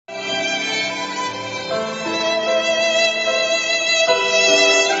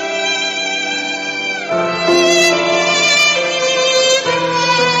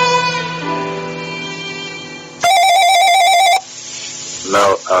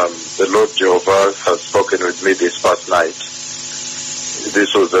The Lord Jehovah has spoken with me this past night.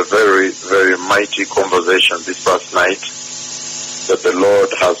 This was a very, very mighty conversation this past night that the Lord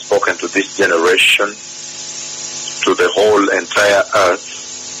has spoken to this generation, to the whole entire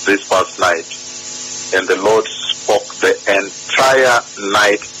earth this past night. And the Lord spoke the entire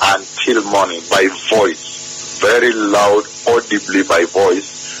night until morning by voice, very loud, audibly by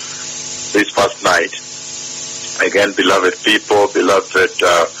voice this past night. Again, beloved people, beloved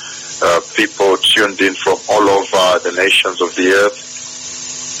people tuned in from all over the nations of the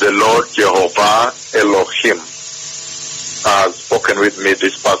earth, the Lord Jehovah Elohim has spoken with me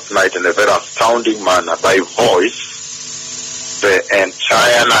this past night in a very astounding manner by voice the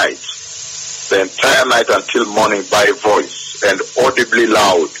entire night until morning by voice and audibly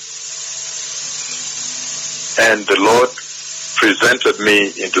loud. And the Lord presented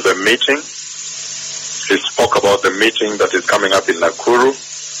me into the meeting. He spoke about the meeting that is coming up in Nakuru,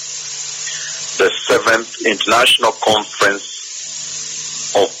 the 7th International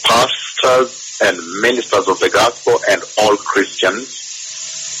Conference of Pastors and Ministers of the Gospel and all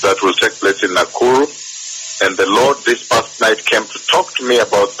Christians that will take place in Nakuru. And the Lord this past night came to talk to me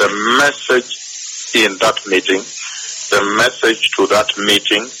about the message in that meeting, the message to that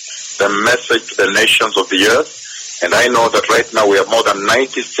meeting, the message to the nations of the earth. And I know that right now we have more than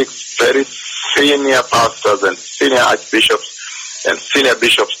 96 very senior pastors and senior archbishops and senior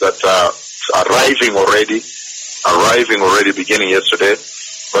bishops that are arriving already beginning yesterday.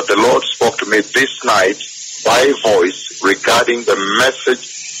 But the Lord spoke to me this night by voice regarding the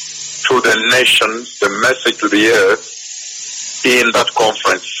message to the nations, the message to the earth in that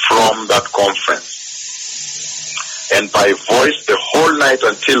conference, from that conference. And by voice the whole night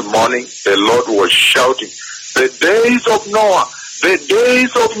until morning, the Lord was shouting, the days of Noah, the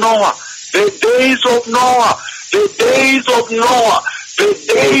days of Noah, the days of Noah, the days of Noah, the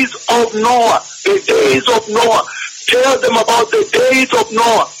days of Noah, the days of Noah. Tell them about the days of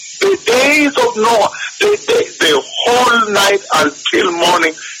Noah, the days of Noah, the whole night until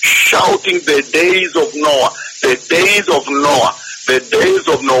morning, shouting the days of Noah, the days of Noah, the days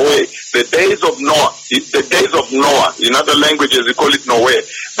of Noah, the days of Noah, the days of Noah. In other languages, we call it Noah.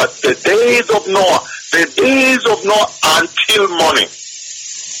 But the days of Noah, the days of Noah until morning.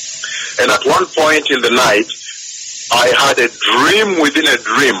 And at one point in the night, I had a dream within a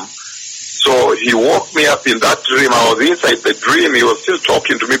dream. So he woke me up in that dream. I was inside the dream. He was still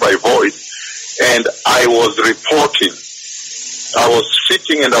talking to me by voice. And I was reporting. I was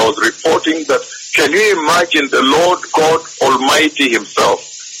sitting and I was reporting that, can you imagine the Lord God Almighty himself,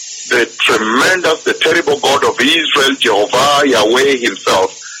 the tremendous, the terrible God of Israel, Jehovah, Yahweh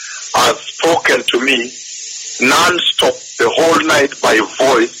himself, has spoken to me non-stop the whole night by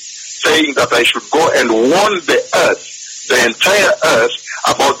voice, saying that I should go and warn the earth, the entire earth,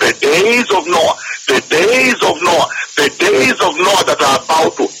 about the days of Noah, the days of Noah, the days of Noah that are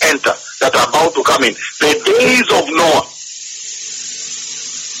about to enter, that are about to come in, the days of Noah.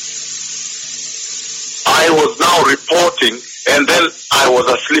 I was now reporting, and then I was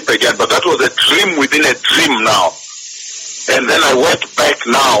asleep again, but that was a dream within a dream now. And then I went back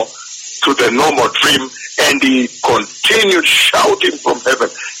now to the normal dream, and he continued shouting from heaven.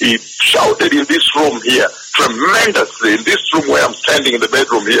 He shouted in this room here, tremendously, in this room where I'm standing in the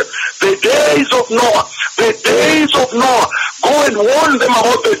bedroom here. The days of Noah, the days of Noah. Go and warn them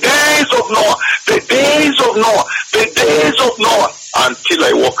about the days of Noah, the days of Noah, the days of Noah, until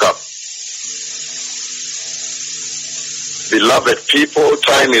I woke up. Beloved people,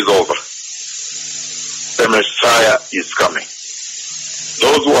 time is over. The Messiah is coming.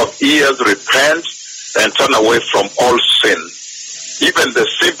 Those who have ears, repent and turn away from all sin. Even the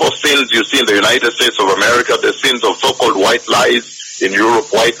simple sins you see in the United States of America, the sins of so-called white lies in Europe,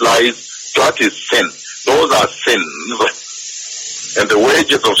 white lies, that is sin. Those are sins. And the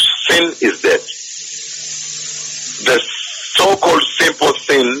wages of sin is death. The so-called simple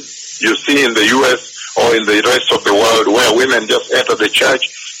sin you see in the U.S. or in the rest of the world, where women just enter the church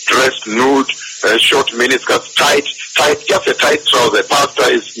dressed nude, short miniskirts, tight, just a tight trouser.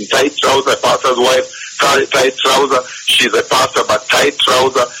 Pastor is in tight trouser, pastor's wife, tight trouser. She's a pastor, but tight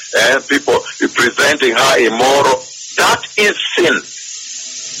trouser, and people presenting her immoral. That is sin.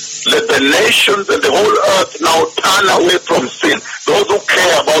 Let the nations and the whole earth now turn away from sin. Those who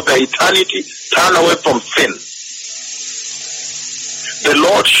care about their eternity, turn away from sin. The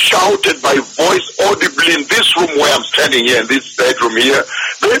Lord shouted by voice audibly in this room where I'm standing here, in this bedroom here,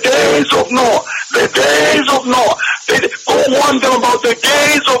 the days of Noah, the days of Noah. Go warn them about the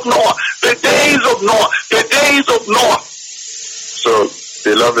days of Noah, the days of Noah, the days of Noah. So,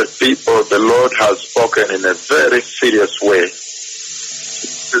 beloved people, the Lord has spoken in a very serious way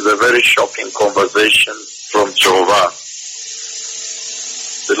This is a very shocking conversation from Jehovah.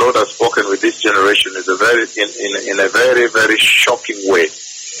 The Lord has spoken with this generation in a very, very shocking way,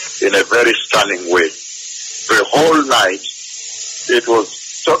 in a very stunning way. The whole night, it was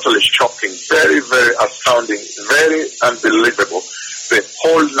totally shocking, very, very astounding, very unbelievable. The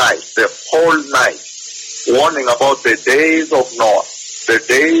whole night, warning about the days of Noah, the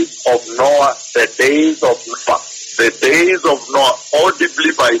days of Noah, the days of Noah, the days of Noah,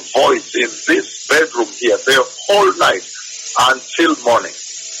 audibly by voice in this bedroom here, the whole night until morning.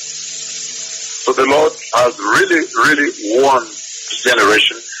 So the Lord has really, really warned this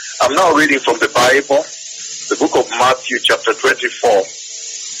generation. I'm now reading from the Bible, the book of Matthew chapter 24,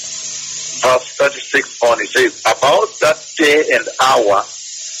 verse 36 on. It says, about that day and hour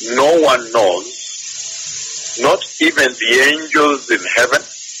no one knows, not even the angels in heaven,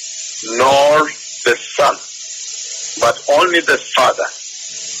 nor the Son, but only the Father.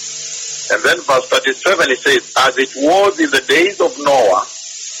 And then verse 37, it says, as it was in the days of Noah,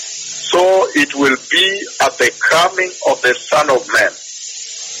 so it will be at the coming of the Son of Man.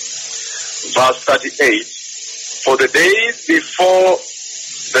 Verse 38, for the days before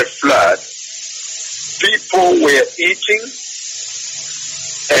the flood, people were eating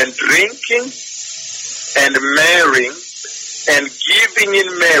and drinking and marrying and giving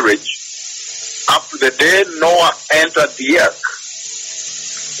in marriage up to the day Noah entered the ark.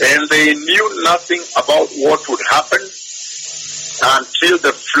 And they knew nothing about what would happen until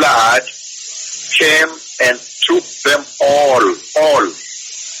the flood came and took them all,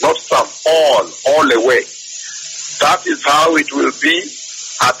 not some, all away. That is how it will be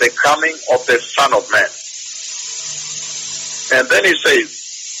at the coming of the Son of Man. And then he says,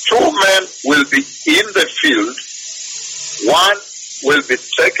 two men will be in the field, one will be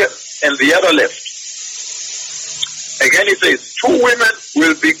taken and the other left. Again he says, two women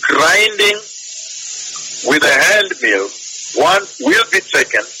will be grinding with a hand mill, one will be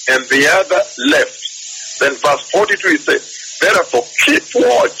taken and the other left. Then verse 42 he says, therefore keep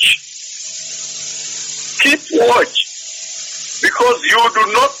watch, because you do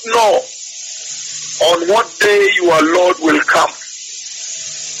not know on what day your Lord will come.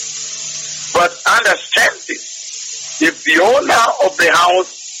 But understand this, if the owner of the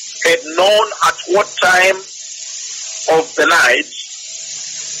house had known at what time of the night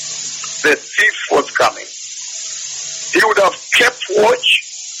the thief was coming, he would have kept watch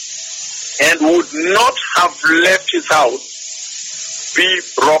and would not have let his house be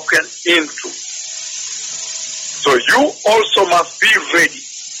broken into. So you also must be ready,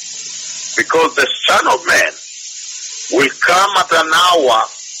 because the Son of Man will come at an hour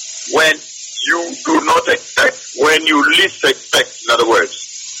when you do not expect, when you least expect, in other words.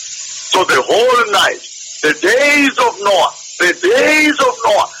 So the whole night, the days of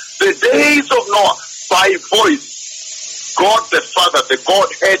Noah, by voice, God the Father, the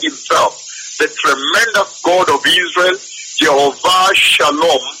Godhead himself, the tremendous God of Israel, Jehovah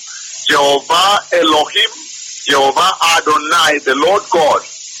Shalom, Jehovah Elohim, Jehovah Adonai, the Lord God,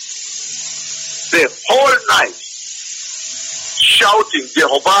 the whole night shouting,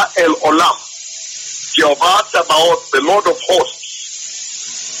 Jehovah El Olam, Jehovah Sabaoth, the Lord of hosts,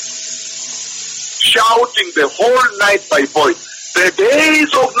 shouting the whole night by voice, the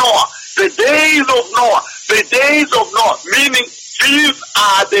days of Noah, meaning these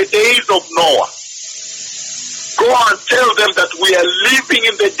are the days of Noah. Go and tell them that we are living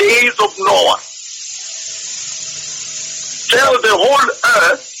in the days of Noah. Tell the whole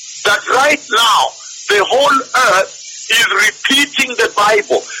earth that right now the whole earth is repeating the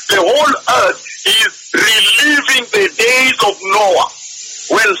Bible. The whole earth is reliving the days of Noah,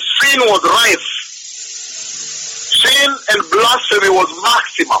 when sin was rife. Sin and blasphemy was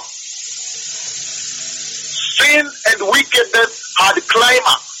maximum. Sin and wickedness had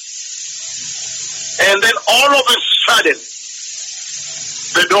climax. And then all of a sudden,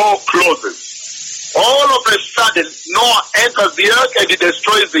 the door closes. All of a sudden, Noah enters the ark and he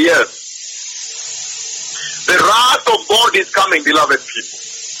destroys the earth. The wrath of God is coming, beloved people.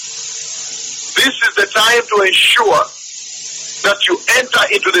 This is the time to ensure that you enter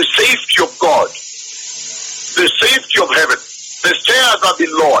into the safety of God, the safety of heaven. The stairs have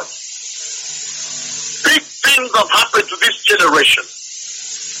been lowered. Big things have happened to this generation.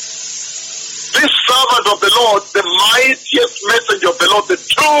 This servant of the Lord, the mightiest messenger of the Lord, the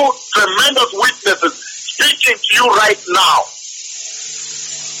two tremendous witnesses speaking to you right now,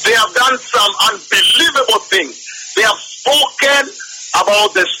 they have done some unbelievable things. They have spoken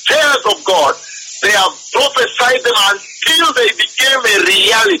about the stairs of God. They have prophesied them until they became a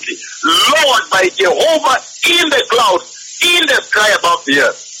reality, lowered by Jehovah in the clouds, in the sky above the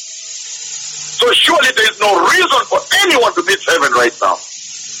earth. So surely there is no reason for anyone to miss heaven right now.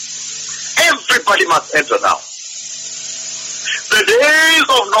 Everybody must enter now. The days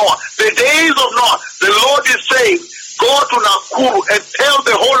of Noah, the Lord is saying, go to Nakuru and tell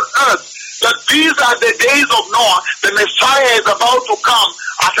the whole earth that these are the days of Noah. The Messiah is about to come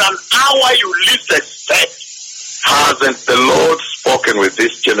at an hour you least expect. Hasn't the Lord spoken with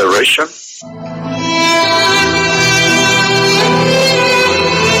this generation?